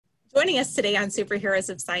Joining us today on Superheroes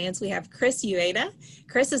of Science, we have Chris Ueda.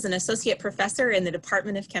 Chris is an associate professor in the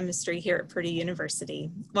Department of Chemistry here at Purdue University.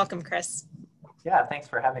 Welcome, Chris. Yeah, thanks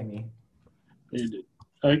for having me.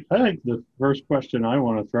 I think the first question I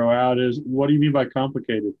want to throw out is, what do you mean by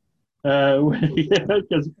complicated?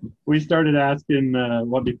 Because we started asking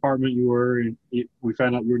what department you were, and we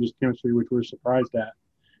found out you were just chemistry, which we're surprised at.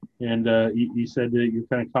 And you said that you're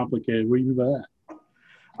kind of complicated. What do you mean by that?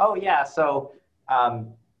 Oh, yeah. So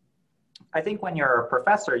I think when you're a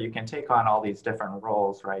professor, you can take on all these different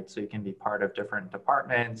roles, right? So you can be part of different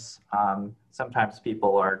departments. Sometimes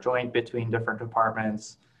people are joined between different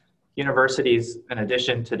departments. Universities, in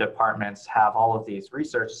addition to departments, have all of these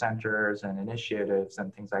research centers and initiatives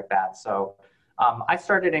and things like that. So I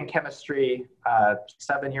started in chemistry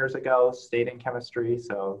 7 years ago, stayed in chemistry.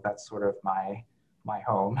 So that's sort of my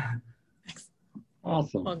home.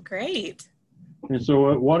 Awesome. Well, great. And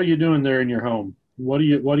so what are you doing there in your home? What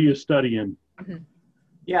are you studying?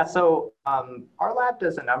 Yeah, so our lab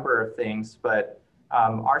does a number of things, but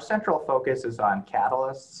our central focus is on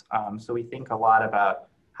catalysts. So we think a lot about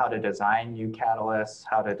how to design new catalysts,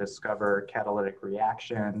 how to discover catalytic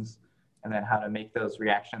reactions, and then how to make those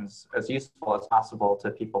reactions as useful as possible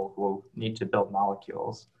to people who need to build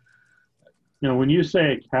molecules. Now, when you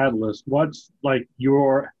say a catalyst, what's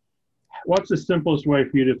the simplest way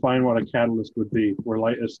for you to define what a catalyst would be for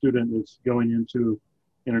like a student that's going into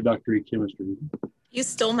introductory chemistry? You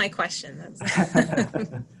stole my question.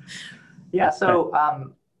 Yeah, so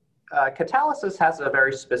catalysis has a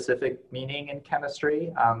very specific meaning in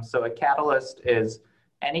chemistry. So a catalyst is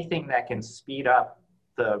anything that can speed up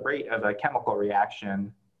the rate of a chemical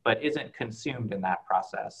reaction, but isn't consumed in that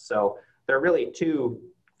process. So there are really two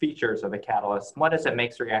features of a catalyst. One is it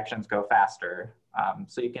makes reactions go faster.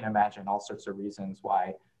 So you can imagine all sorts of reasons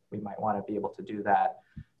why we might want to be able to do that.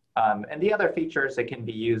 And the other feature is it can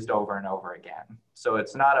be used over and over again. So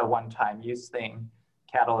it's not a one-time use thing.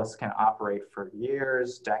 Catalysts can operate for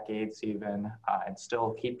years, decades even, and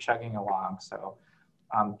still keep chugging along. So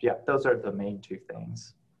yeah, those are the main two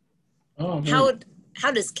things. Oh,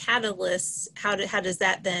 how does catalysts, how does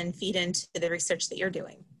that then feed into the research that you're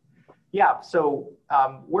doing? Yeah, so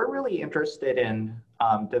we're really interested in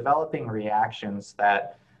developing reactions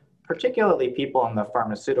that particularly people in the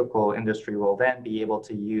pharmaceutical industry will then be able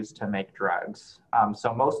to use to make drugs.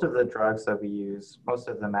 So most of the drugs that we use, most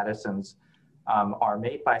of the medicines are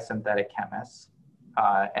made by synthetic chemists,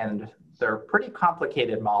 and they're pretty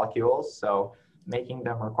complicated molecules, so making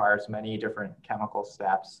them requires many different chemical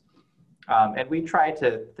steps. And we try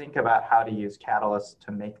to think about how to use catalysts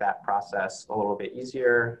to make that process a little bit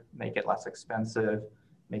easier, make it less expensive,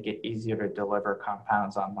 make it easier to deliver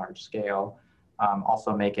compounds on large scale,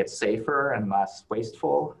 also make it safer and less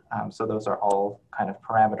wasteful. So those are all kind of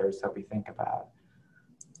parameters that we think about.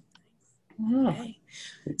 Okay.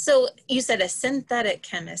 So you said a synthetic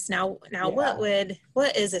chemist. Now Yeah.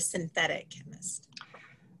 What is a synthetic chemist?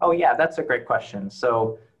 Oh yeah, that's a great question.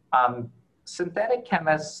 So synthetic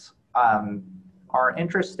chemists are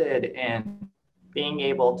interested in being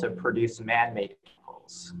able to produce man-made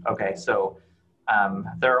chemicals. Okay, so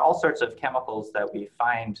there are all sorts of chemicals that we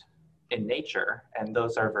find in nature, and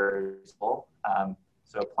those are very useful.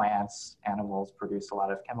 So plants, animals produce a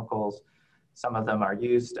lot of chemicals. Some of them are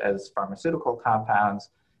used as pharmaceutical compounds,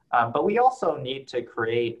 but we also need to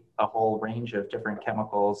create a whole range of different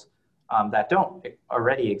chemicals that don't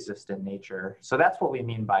already exist in nature. So that's what we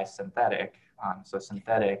mean by synthetic. So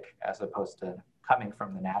synthetic as opposed to coming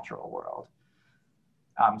from the natural world.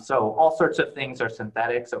 So all sorts of things are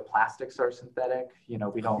synthetic. So plastics are synthetic. You know,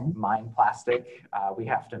 we don't mine plastic. We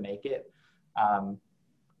have to make it.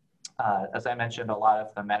 As I mentioned, a lot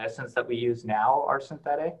of the medicines that we use now are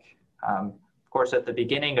synthetic. Of course, at the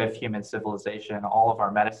beginning of human civilization, all of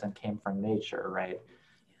our medicine came from nature, right?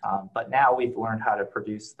 But now we've learned how to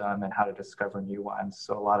produce them and how to discover new ones.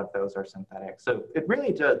 So a lot of those are synthetic. So it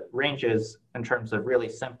really ranges in terms of really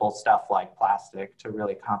simple stuff like plastic to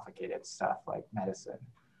really complicated stuff like medicine.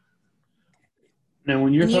 Now,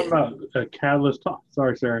 when you're talking about a catalyst,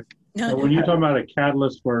 sorry, Sarah. When you're talking about a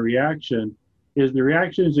catalyst for a reaction, is the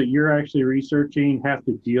reactions that you're actually researching have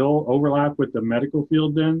to overlap with the medical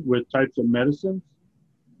field then, with types of medicines?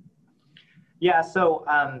 Yeah, so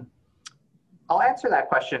I'll answer that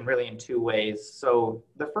question really in two ways. So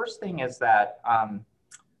the first thing is that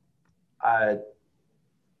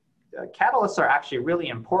catalysts are actually really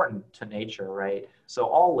important to nature, right? So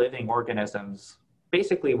all living organisms,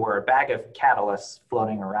 basically we're a bag of catalysts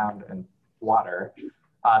floating around in water.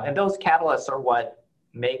 And those catalysts are what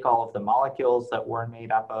make all of the molecules that we're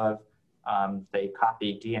made up of. They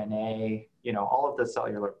copy DNA, you know, all of the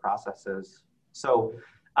cellular processes. So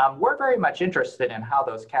We're very much interested in how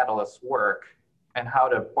those catalysts work and how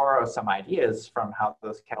to borrow some ideas from how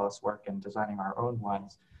those catalysts work in designing our own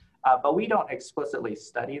ones. But we don't explicitly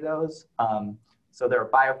study those. So there are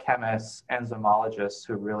biochemists, enzymologists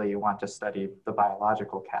who really want to study the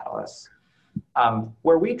biological catalysts.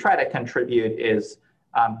 Where we try to contribute is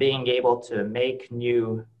being able to make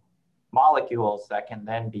new molecules that can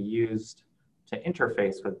then be used to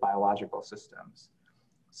interface with biological systems.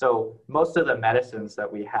 So most of the medicines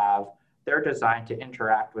that we have, they're designed to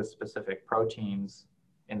interact with specific proteins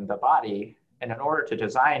in the body. And in order to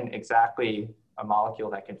design exactly a molecule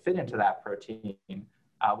that can fit into that protein,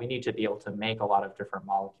 we need to be able to make a lot of different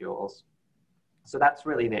molecules. So that's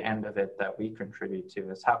really the end of it that we contribute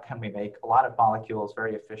to, is how can we make a lot of molecules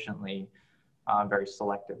very efficiently, very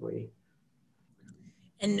selectively.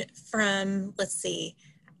 And from, let's see,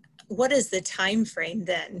 what is the time frame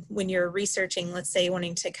then when you're researching, let's say,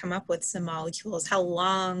 wanting to come up with some molecules? How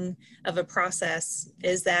long of a process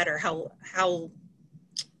is that, or I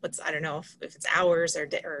don't know if it's hours or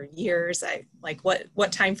years?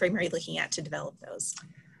 What time frame are you looking at to develop those?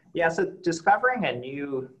 Yeah, so discovering a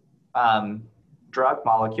new drug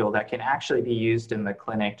molecule that can actually be used in the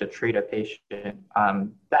clinic to treat a patient,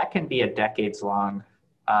 that can be a decades-long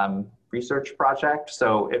research project.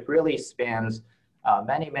 So it really spans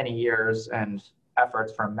many, many years and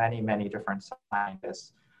efforts from many, many different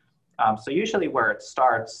scientists. So usually where it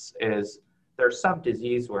starts is there's some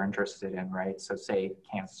disease we're interested in, right? So say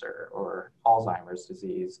cancer or Alzheimer's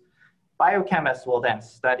disease. Biochemists will then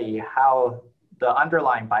study how the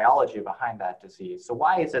underlying biology behind that disease. So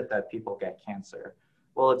why is it that people get cancer?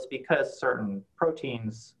 Well, it's because certain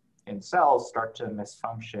proteins in cells start to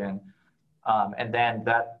misfunction, and then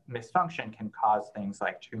that misfunction can cause things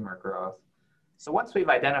like tumor growth. So once we've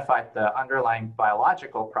identified the underlying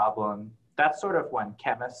biological problem, that's sort of when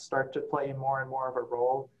chemists start to play more and more of a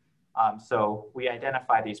role. So we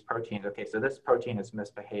identify these proteins. Okay, so this protein is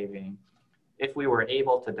misbehaving. If we were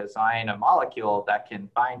able to design a molecule that can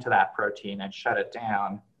bind to that protein and shut it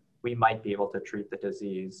down, we might be able to treat the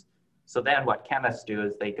disease. So then what chemists do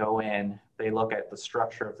is they go in, they look at the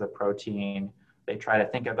structure of the protein, they try to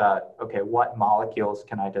think about, okay, what molecules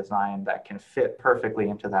can I design that can fit perfectly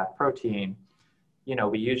into that protein? You know,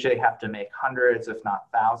 we usually have to make hundreds, if not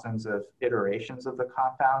thousands, of iterations of the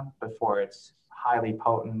compound before it's highly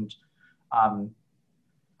potent.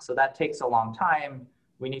 So that takes a long time.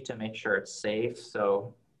 We need to make sure it's safe.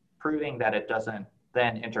 So proving that it doesn't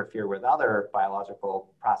then interfere with other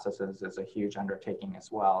biological processes is a huge undertaking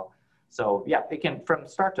as well. So yeah, it can, from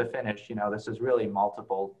start to finish, you know, this is really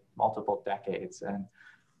multiple decades. And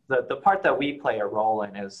the part that we play a role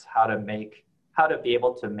in is how to be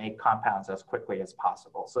able to make compounds as quickly as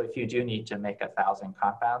possible. So if you do need to make 1,000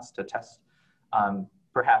 compounds to test,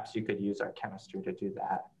 perhaps you could use our chemistry to do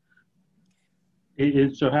that.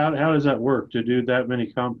 So how does that work to do that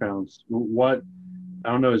many compounds? What,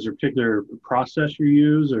 I don't know, is there a particular process you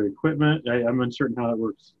use or equipment? I'm uncertain how that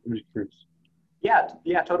works. I'm just curious. Yeah,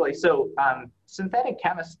 totally. So synthetic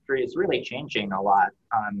chemistry is really changing a lot.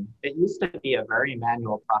 It used to be a very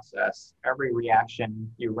manual process. Every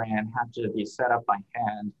reaction you ran had to be set up by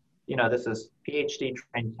hand. You know, this is PhD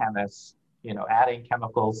trained chemists, you know, adding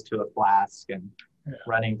chemicals to a flask and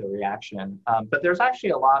running the reaction. But there's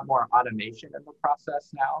actually a lot more automation in the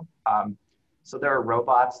process now. So there are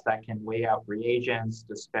robots that can weigh out reagents,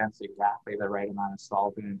 dispense exactly the right amount of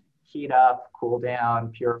solvent, heat up, cool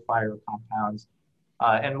down, purify your compounds.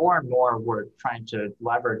 And more we're trying to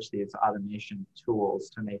leverage these automation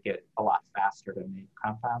tools to make it a lot faster to make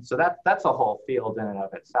compounds. So that's a whole field in and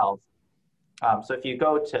of itself. So if you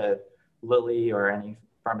go to Lilly or any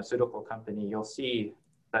pharmaceutical company, you'll see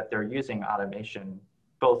that they're using automation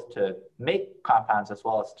both to make compounds as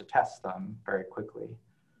well as to test them very quickly.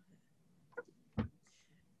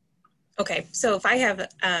 Okay, so if I have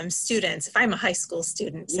students, if I'm a high school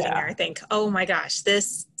student sitting there, I think, oh my gosh,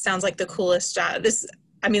 this sounds like the coolest job. This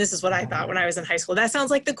is what I thought when I was in high school. That sounds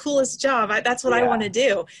like the coolest job. That's what I want to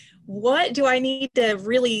do. What do I need to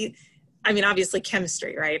really, obviously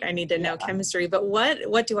chemistry, right? I need to know chemistry, but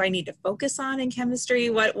what do I need to focus on in chemistry?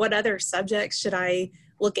 What other subjects should I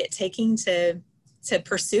look at taking to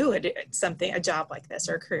pursue a job like this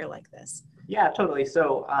or a career like this? Yeah, totally.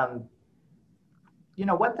 So, you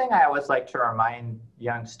know, one thing I always like to remind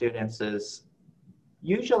young students is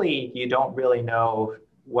usually you don't really know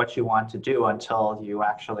what you want to do until you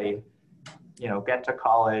actually, you know, get to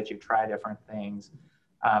college, you try different things.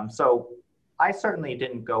 So I certainly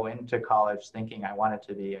didn't go into college thinking I wanted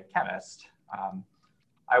to be a chemist.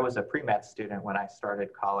 I was a pre-med student when I started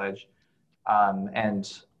college,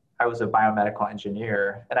 and I was a biomedical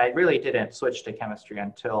engineer, and I really didn't switch to chemistry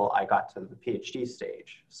until I got to the PhD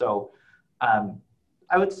stage. So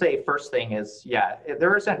I would say first thing is, yeah,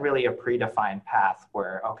 there isn't really a predefined path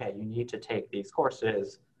where, okay, you need to take these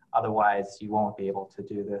courses, otherwise you won't be able to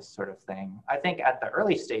do this sort of thing. I think at the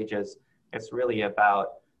early stages, it's really about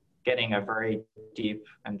getting a very deep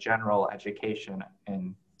and general education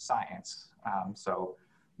in science. So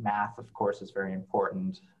math, of course, is very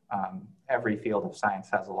important. Every field of science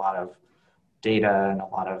has a lot of data and a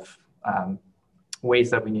lot of ways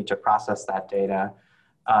that we need to process that data.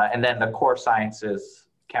 And then the core sciences,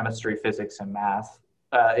 chemistry, physics, and math,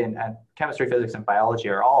 and chemistry, physics, and biology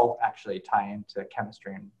are all actually tie into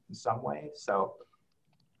chemistry in some way. So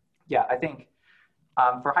yeah, I think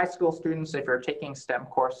for high school students, if you're taking STEM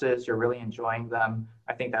courses, you're really enjoying them,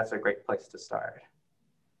 I think that's a great place to start.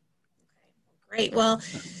 Great. Well,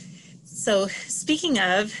 so speaking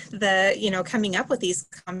of the, coming up with these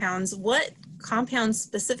compounds, what compounds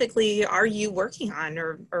specifically are you working on,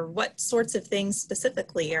 or what sorts of things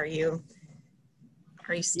specifically are you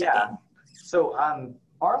studying? Yeah, so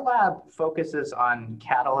our lab focuses on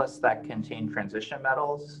catalysts that contain transition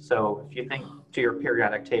metals. So if you think to your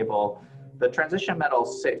periodic table, the transition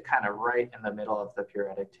metals sit kind of right in the middle of the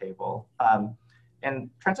periodic table. And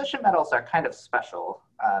transition metals are kind of special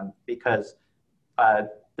because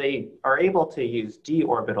they are able to use d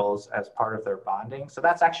orbitals as part of their bonding. So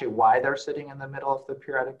that's actually why they're sitting in the middle of the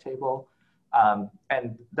periodic table.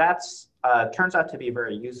 And that's turns out to be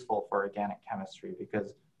very useful for organic chemistry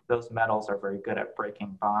because those metals are very good at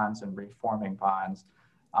breaking bonds and reforming bonds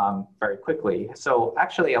very quickly. So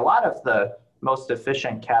actually a lot of the most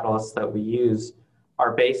efficient catalysts that we use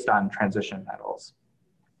are based on transition metals.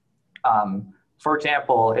 For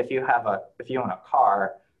example, if you own a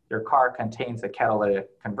car, your car contains a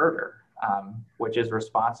catalytic converter, which is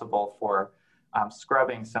responsible for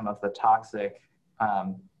scrubbing some of the toxic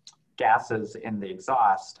gases in the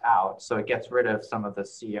exhaust out. So it gets rid of some of the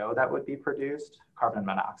CO that would be produced, carbon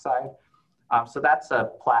monoxide. So that's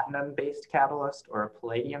a platinum-based catalyst or a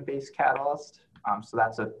palladium-based catalyst. So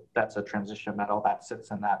that's a transition metal that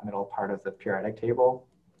sits in that middle part of the periodic table.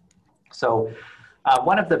 So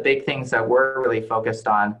one of the big things that we're really focused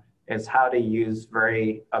on is how to use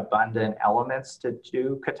very abundant elements to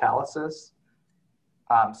do catalysis.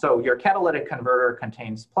 So your catalytic converter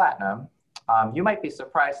contains platinum. You might be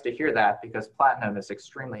surprised to hear that because platinum is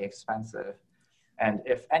extremely expensive. And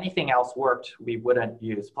if anything else worked, we wouldn't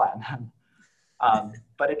use platinum.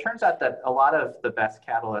 But it turns out that a lot of the best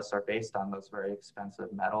catalysts are based on those very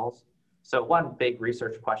expensive metals. So one big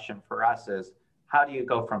research question for us is, how do you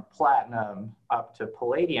go from platinum up to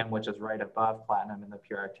palladium, which is right above platinum in the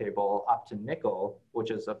periodic table, up to nickel,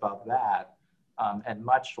 which is above that, and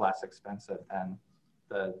much less expensive than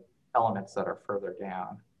the elements that are further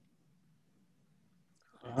down?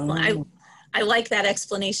 I like that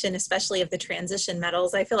explanation, especially of the transition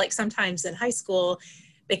metals. I feel like sometimes in high school,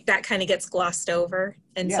 that kind of gets glossed over.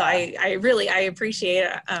 And yeah. So I really appreciate,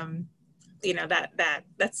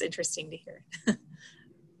 that's interesting to hear.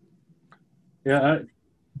 Yeah,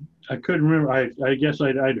 I couldn't remember. I guess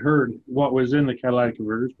I'd heard what was in the catalytic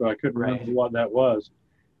converters, but I couldn't remember what that was.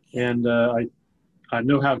 And I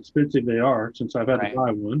know how expensive they are since I've had to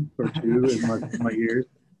buy one or two in my years.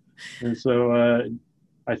 And so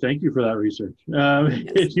I thank you for that research.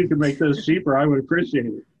 If you could make those cheaper, I would appreciate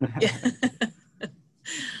it. Yeah.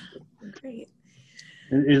 Great.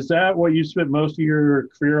 Is that what you spent most of your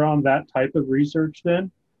career on, that type of research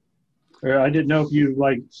then? Or I didn't know if you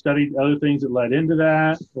studied other things that led into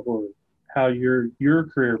that, or how your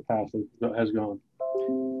career path has gone.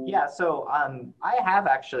 Yeah, so I have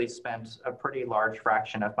actually spent a pretty large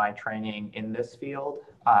fraction of my training in this field.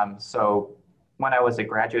 So when I was a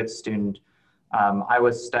graduate student, I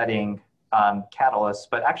was studying catalysts,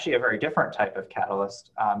 but actually a very different type of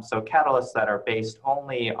catalyst. So catalysts that are based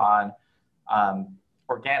only on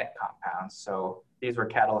organic compounds. So these were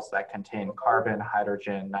catalysts that contain carbon,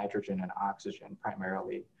 hydrogen, nitrogen, and oxygen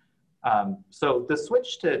primarily. So the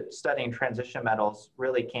switch to studying transition metals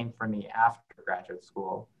really came for me after graduate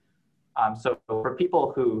school. So for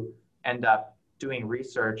people who end up doing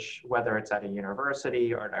research, whether it's at a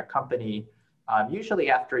university or at a company,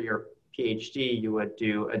 usually after your PhD, you would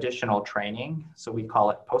do additional training. So we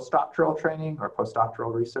call it postdoctoral training or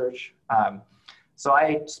postdoctoral research. So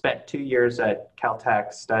I spent 2 years at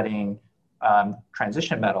Caltech studying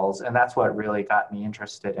transition metals, and that's what really got me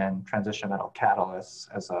interested in transition metal catalysts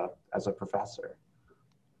as a professor.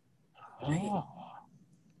 Oh.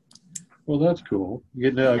 Well, that's cool.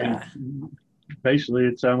 I mean, basically,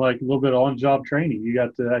 it sounds like a little bit of on-job training. You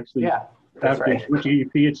got to actually That's after right. you get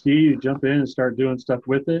your PhD, you jump in and start doing stuff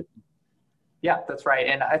with it? Yeah, that's right.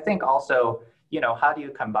 And I think also, how do you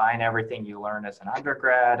combine everything you learn as an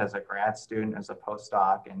undergrad, as a grad student, as a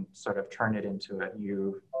postdoc, and sort of turn it into a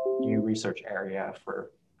new research area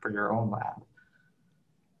for your own lab?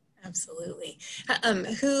 Absolutely.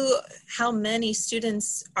 How many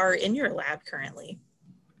students are in your lab currently?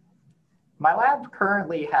 My lab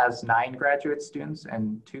currently has 9 graduate students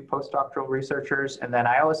and 2 postdoctoral researchers, and then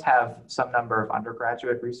I always have some number of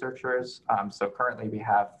undergraduate researchers. So currently we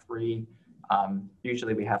have 3.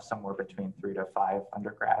 Usually we have somewhere between 3 to 5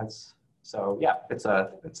 undergrads. So yeah, it's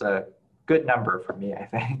a good number for me, I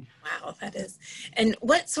think. Wow, that is. And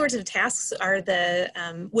what sorts of tasks are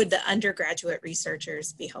would the undergraduate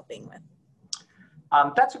researchers be helping with?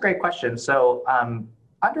 That's a great question. So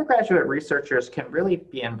undergraduate researchers can really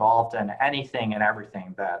be involved in anything and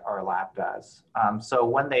everything that our lab does. So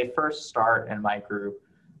when they first start in my group,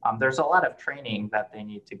 there's a lot of training that they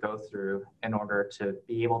need to go through in order to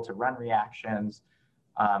be able to run reactions,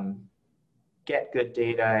 get good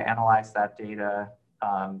data, analyze that data,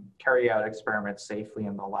 carry out experiments safely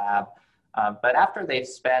in the lab. But after they've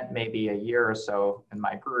spent maybe a year or so in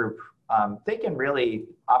my group, they can really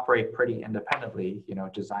operate pretty independently,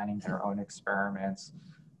 designing their own experiments,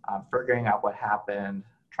 figuring out what happened,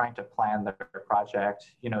 trying to plan their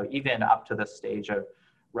project, even up to the stage of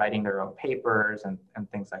writing their own papers and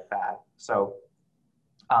things like that. So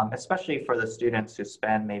especially for the students who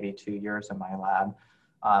spend maybe 2 years in my lab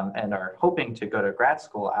and are hoping to go to grad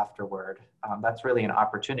school afterward, that's really an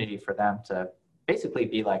opportunity for them to basically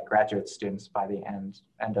be like graduate students by the end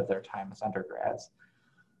of their time as undergrads.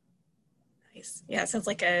 Nice. Yeah, it sounds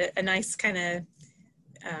like a nice kind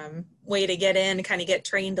of way to get in, kind of get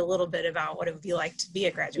trained a little bit about what it would be like to be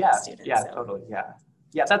a graduate student. Yeah, totally.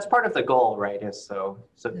 Yeah, that's part of the goal, right? Is so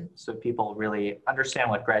people really understand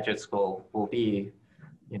what graduate school will be,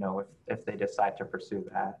 if they decide to pursue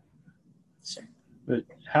that. Sure. But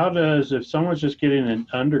if someone's just getting an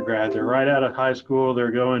undergrad, they're right out of high school,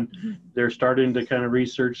 they're starting to kind of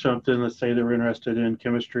research something, let's say they were interested in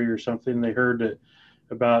chemistry or something, they heard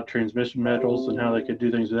about transmission metals and how they could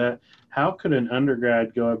do things with that. How could an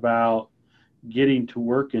undergrad go about getting to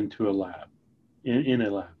work into a lab, in a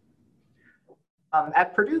lab?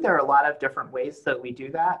 At Purdue, there are a lot of different ways that we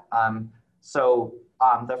do that.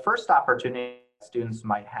 The first opportunity students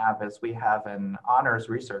might have is we have an honors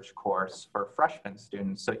research course for freshman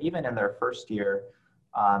students. So even in their first year,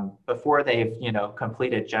 before they've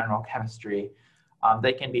completed general chemistry,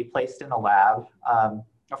 they can be placed in a lab.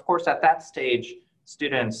 Of course, at that stage,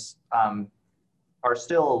 students are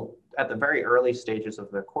still at the very early stages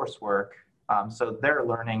of their coursework. So they're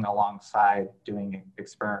learning alongside doing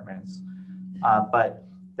experiments. But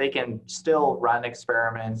they can still run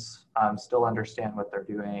experiments, still understand what they're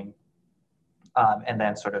doing, and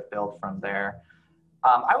then sort of build from there.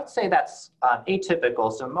 I would say that's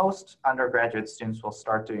atypical. So most undergraduate students will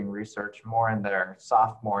start doing research more in their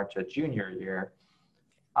sophomore to junior year.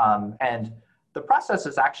 And the process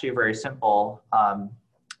is actually very simple.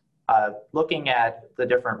 Looking at the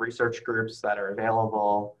different research groups that are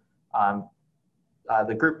available,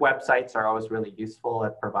 the group websites are always really useful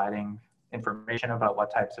at providing information about what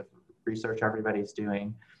types of research everybody's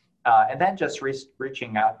doing. And then just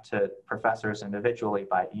reaching out to professors individually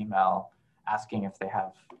by email, asking if they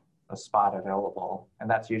have a spot available. And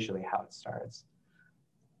that's usually how it starts.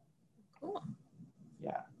 Cool.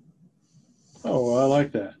 Yeah. Oh, I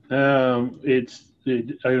like that.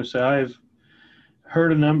 I would say I've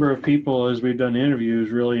heard a number of people, as we've done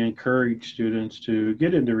interviews, really encourage students to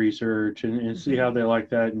get into research and see how they like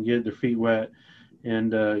that and get their feet wet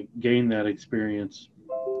and gain that experience.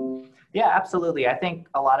 Yeah, absolutely. I think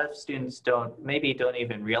a lot of students don't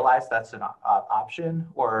even realize that's an option,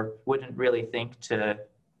 or wouldn't really think to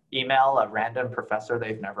email a random professor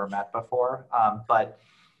they've never met before. But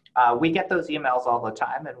we get those emails all the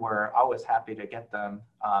time, and we're always happy to get them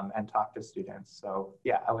and talk to students. So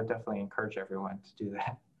yeah, I would definitely encourage everyone to do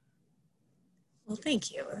that. Well,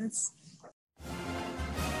 thank you. That's